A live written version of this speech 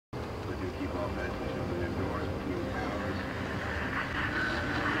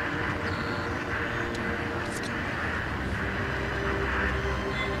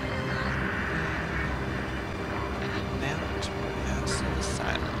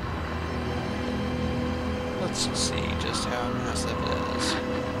Let's see just how massive it is.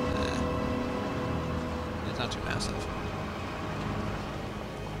 It's not too massive.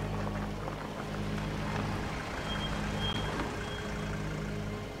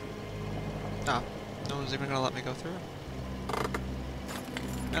 Oh, no one's even gonna let me go through?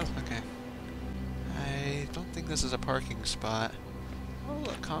 No? Okay. I don't think this is a parking spot. Oh,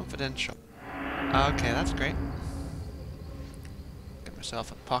 look, confidential. Okay, that's great. Get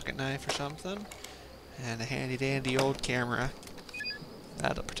myself a pocket knife or something. And a handy dandy old camera.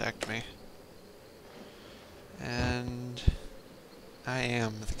 That'll protect me. And I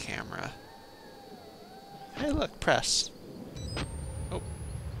am the camera. Hey look, press. Oh.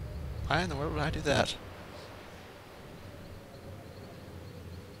 Why in the world would I do that?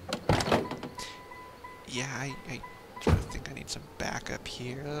 Yeah, I think I need some backup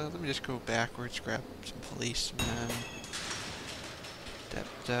here. Let me just go backwards, grab some policemen.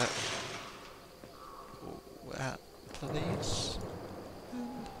 Police?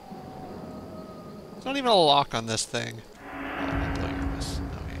 There's not even a lock on this thing. Oh, I'll blow your miss.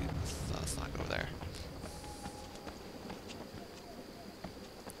 Okay, let's not go there.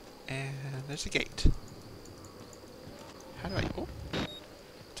 And there's a gate. How do I... Oh!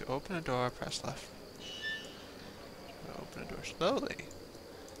 To open a door, press left. To open a door slowly.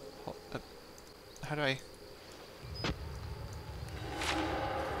 Hold, how do I...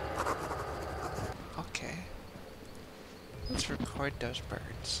 Okay. Let's record those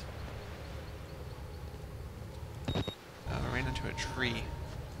birds. I ran into a tree.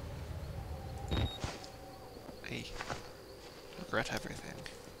 I regret everything.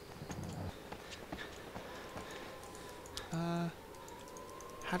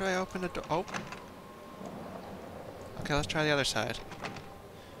 How do I open a door? Oh! Okay, let's try the other side.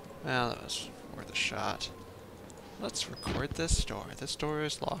 Well, that was worth a shot. Let's record this door. This door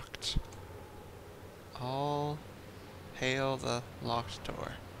is locked. All hail the locked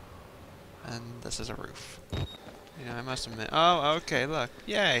door. And this is a roof. You know, I must admit. Oh, okay, look.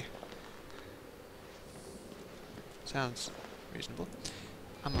 Yay! Sounds reasonable.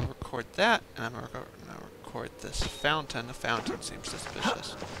 I'm gonna record that, and I'm gonna record this fountain. The fountain seems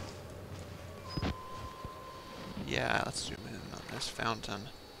suspicious. Yeah, let's zoom in on this fountain.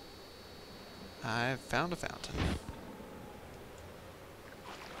 I've found a fountain.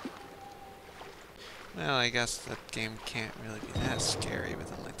 Well, I guess that game can't really be that scary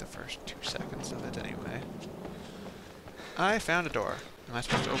within like the first 2 seconds of it anyway. I found a door. Am I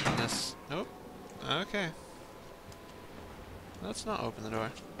supposed to open this? Nope. Okay. Let's not open the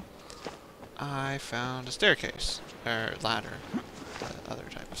door. I found a staircase. Or ladder. The other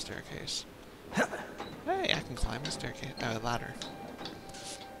type of staircase. Hey, I can climb the staircase. Ladder.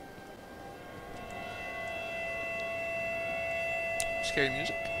 Scary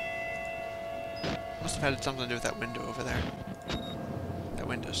music. Must have had something to do with that window over there. That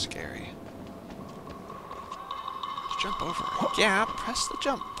window's scary. Let's jump over. Yeah, press the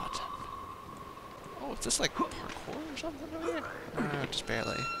jump button. Oh, is this like parkour or something over here? No, just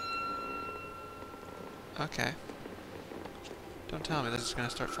barely. Okay. Don't tell me this is gonna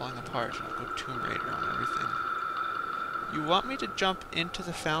start falling apart and I'll go Tomb Raider on everything. You want me to jump into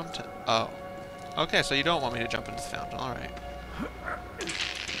the fountain? Oh. Okay, so you don't want me to jump into the fountain. Alright.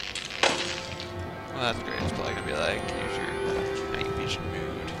 Well, that's great. It's probably gonna be like, use your night vision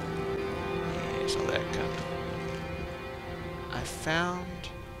mood. Yes, all that kind of. I found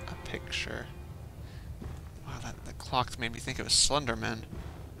a picture. Wow, the clock made me think it was Slenderman.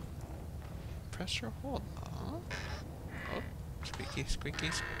 Press or hold. Oh, squeaky,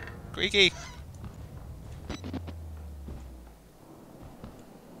 squeaky, squeaky.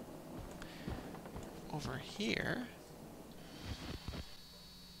 Over here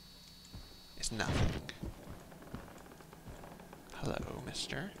is nothing. Hello,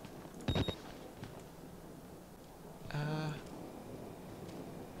 mister.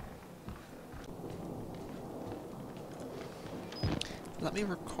 Let me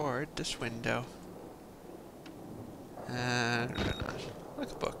record this window.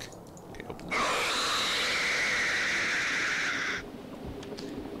 Like a book. Okay, open the book.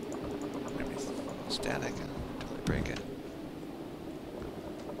 Maybe static and totally break it.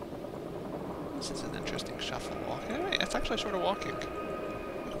 This is an interesting shuffle walk. Hey, it's actually sort of walking. I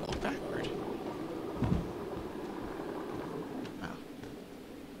can walk backward. Wow.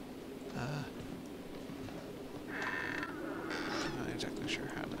 I'm not exactly sure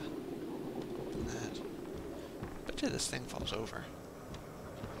how to till this thing falls over.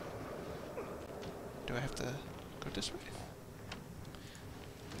 Do I have to go this way?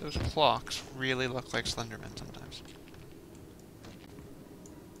 Those clocks really look like Slenderman sometimes.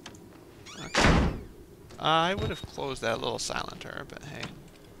 Okay. I would have closed that little silencer, but hey.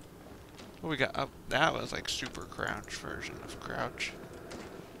 What we got? Oh, that was like super crouch version of crouch.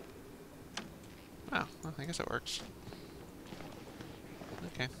 Oh, well, I guess it works.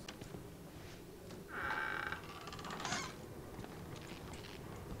 Okay.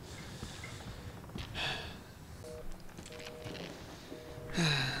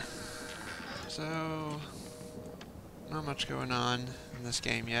 So, not much going on in this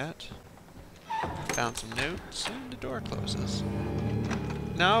game yet. Found some notes, and the door closes.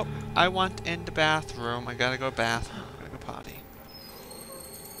 No, I want in the bathroom. I gotta go bathroom. I gotta go potty.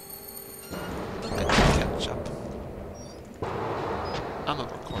 Look at the ketchup. I'm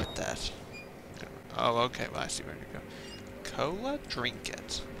gonna record that. Oh, okay. Well, I see where to go. Cola, drink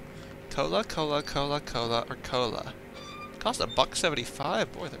it. Cola, cola, cola, cola, or cola. Cost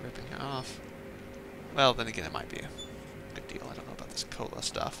 $1.75. Boy, they're ripping you off. Well, then again, it might be a good deal. I don't know about this cola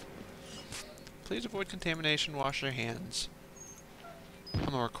stuff. Please avoid contamination. Wash your hands. I'm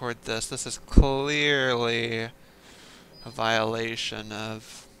gonna record this. This is clearly a violation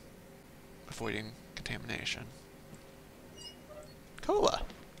of avoiding contamination. Cola.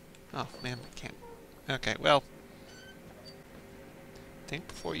 Oh man, I can't. Okay, well. Think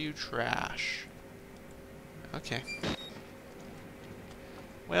before you trash. Okay.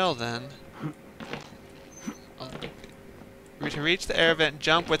 Well then. To reach the air vent,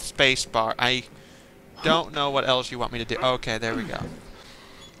 jump with spacebar. I don't know what else you want me to do. Okay, there we go.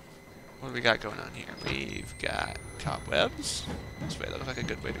 What do we got going on here? We've got cobwebs. This way looks like a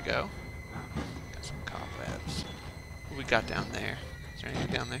good way to go. Got some cobwebs. What we got down there? Is there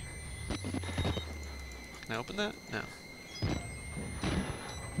anything down there? Can I open that? No.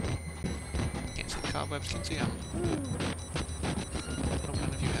 Can't see the cobwebs, can't see them. I hope none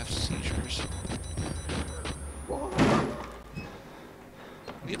of you have seizures.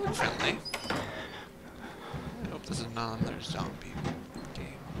 You look friendly. I hope this is not another zombie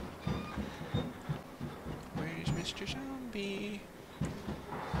game. Where's Mr. Zombie?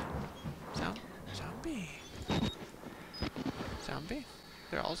 Zombie? Zombie?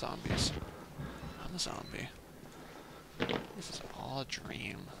 They're all zombies. I'm a zombie. This is all a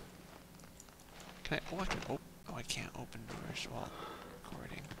dream. Can I? Oh, I can. Oh, I can't open doors while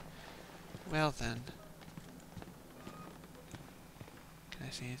recording. Well then. Can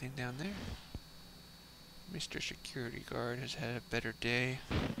I see anything down there? Mr. Security Guard has had a better day.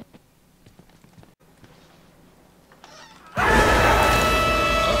 Oh!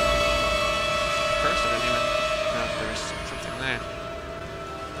 First, I didn't even know if there was something there.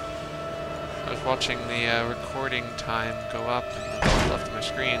 I was watching the recording time go up and that's left on my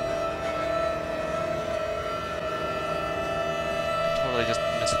screen. I totally just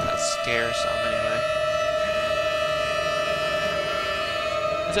missed that scare some anyway.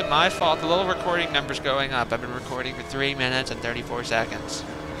 Is it my fault? The little recording number's going up. I've been recording for 3 minutes and 34 seconds.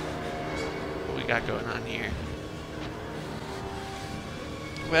 What we got going on here?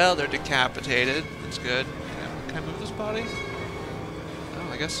 Well, they're decapitated. That's good. Can I move this body? Oh,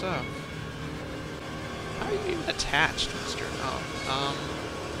 I guess so. How are you even attached, mister? Oh,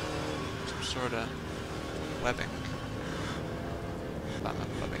 some sort of webbing. Not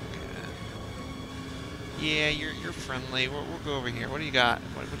webbing. Yeah, you're friendly. We'll go over here. What do you got?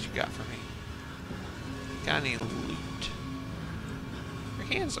 What you got for me? Got any loot? Your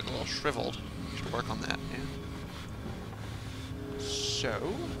hands look a little shriveled. You should work on that, man.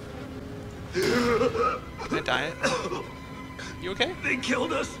 So, can I die? You okay? They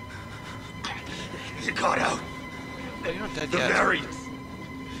killed us. You got out. Oh, you're not dead The yet. variants.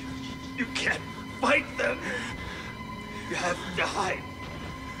 You can't fight them. You have to hide.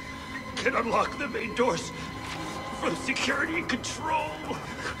 You can unlock the main doors from security control.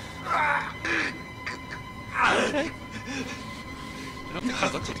 Okay. I don't You think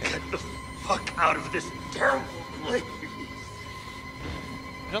have that looks to okay. get the fuck out of this terrible place.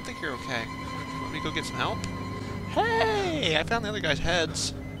 I don't think you're okay. You want me to go get some help? Hey! I found the other guy's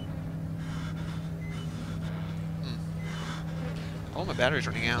heads. Oh, my battery's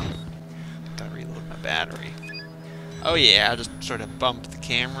running out. Gotta reload my battery. Oh yeah, I just sort of bumped the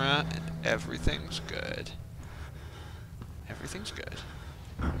camera and everything's good. Everything's good.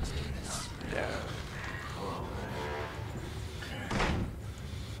 Yeah.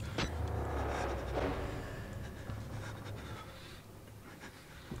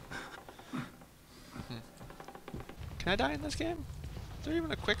 Can I die in this game? Is there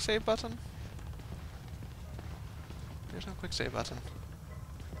even a quick save button? There's no quick save button.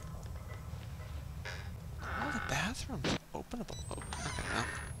 Oh, the bathroom's openable. Oh, okay, well.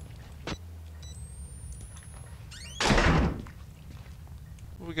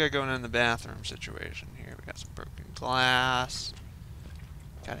 What we got going on in the bathroom situation here? We got some broken glass.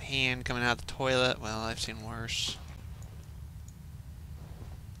 Got a hand coming out of the toilet. Well, I've seen worse.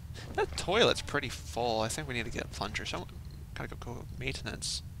 That toilet's pretty full. I think we need to get a plunger. Someone gotta go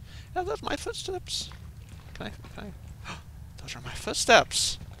maintenance. Yeah, those are my footsteps. Can I? Those are my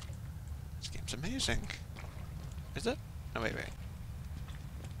footsteps. This game's amazing. Is it? No, wait.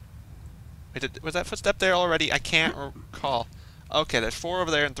 Wait, was that footstep there already? I can't recall. Okay, there's 4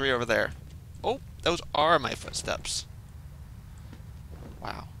 over there and 3 over there. Oh, those are my footsteps.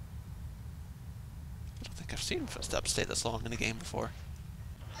 Wow. I don't think I've seen footsteps stay this long in a game before.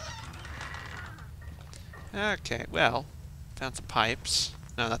 Okay, well, found some pipes.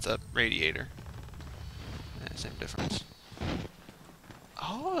 No, that's a radiator. Yeah, same difference.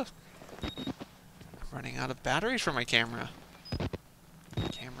 Oh, I'm running out of batteries for my camera.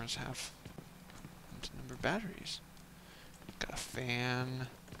 Cameras have a limited number of batteries. Got a fan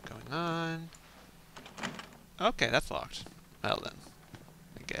going on. Okay, that's locked. Well then,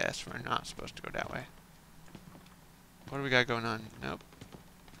 I guess we're not supposed to go that way. What do we got going on? Nope.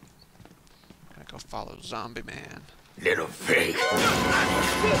 Gotta go follow Zombie Man. Little pig.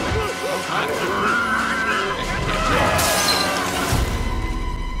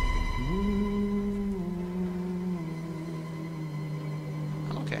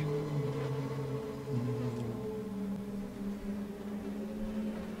 Okay.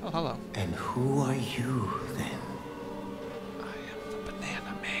 Oh, hello. And who are you, then? I am the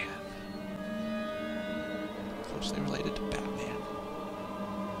Banana Man. Closely related to Batman.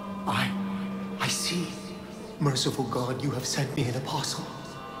 I see. Merciful God, you have sent me an apostle.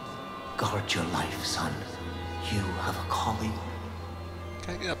 Guard your life, son. You have a calling.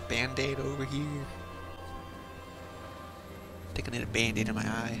 Can I get a band-aid over here? I think I need a band-aid in my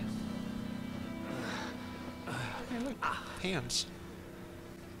eye. Hey, look. Hands.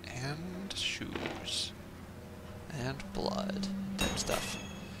 And shoes. And blood. Type stuff.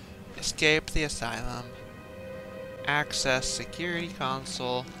 Escape the asylum. Access security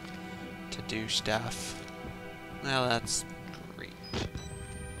console to do stuff. Well, that's great.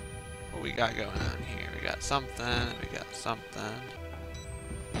 What we got going on here? We got something, we got something.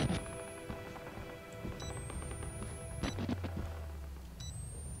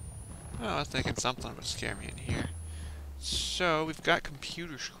 Oh, I was thinking something would scare me in here. So, we've got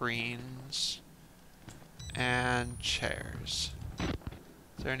computer screens and chairs.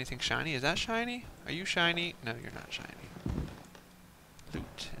 Is there anything shiny? Is that shiny? Are you shiny? No, you're not shiny.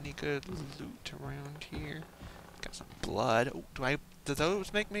 Loot. Any good loot around here? Got some blood. Oh, do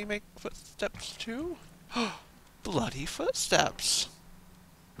those make me make footsteps too? Bloody footsteps.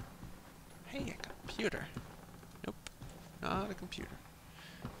 Hey, a computer. Nope. Not a computer.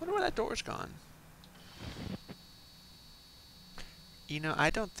 Wonder where that door's gone. You know, I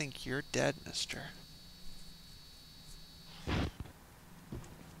don't think you're dead, mister.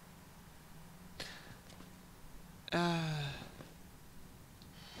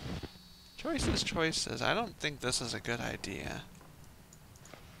 Choices. I don't think this is a good idea.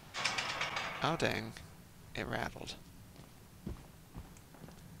 Oh, dang. It rattled.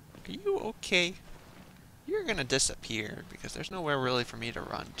 Are you okay? You're gonna disappear, because there's nowhere really for me to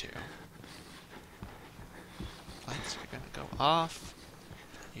run to. Lights are gonna go off.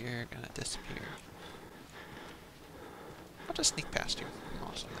 You're gonna disappear. I'll just sneak past you. I'm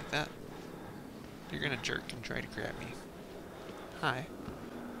awesome like that. You're gonna jerk and try to grab me. Hi.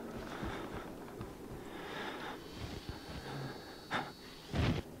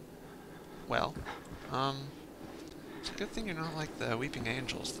 Well, it's a good thing you're not like the Weeping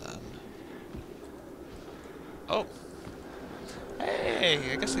Angels, then. Oh!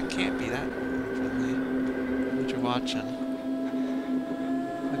 Hey! I guess it can't be that friendly. What you're watching.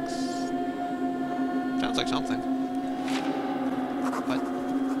 Sounds like something. What?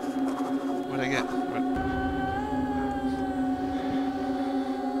 What'd I get? What?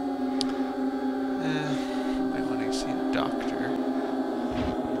 I want to see the doctor.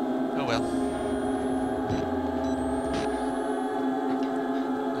 Oh well.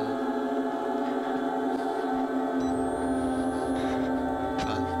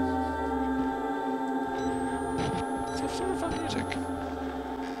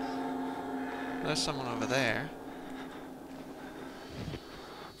 There's someone over there.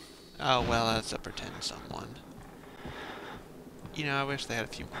 Oh, well, that's a pretend someone. You know, I wish they had a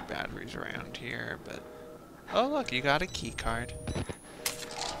few more batteries around here, but... Oh, look, you got a key card.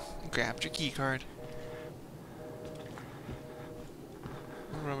 You grabbed your key card.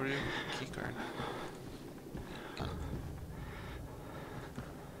 What do I do? Key card.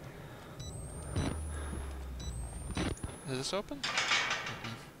 Is this open?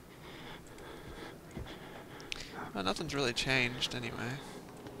 Well, nothing's really changed anyway.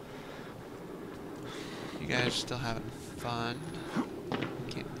 You guys are still having fun.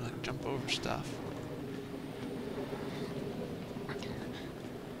 Can't like jump over stuff.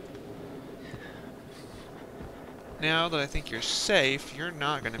 Now that I think you're safe, you're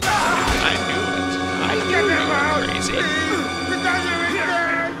not gonna be. I knew it. I knew you were crazy.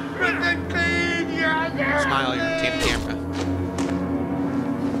 Smile, you're team camera.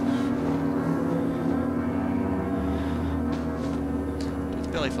 It's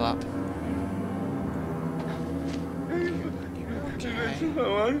belly flop.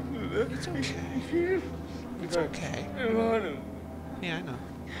 It's okay. It's okay. Yeah, I know.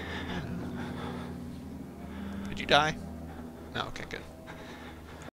 Did you die? No, okay, good.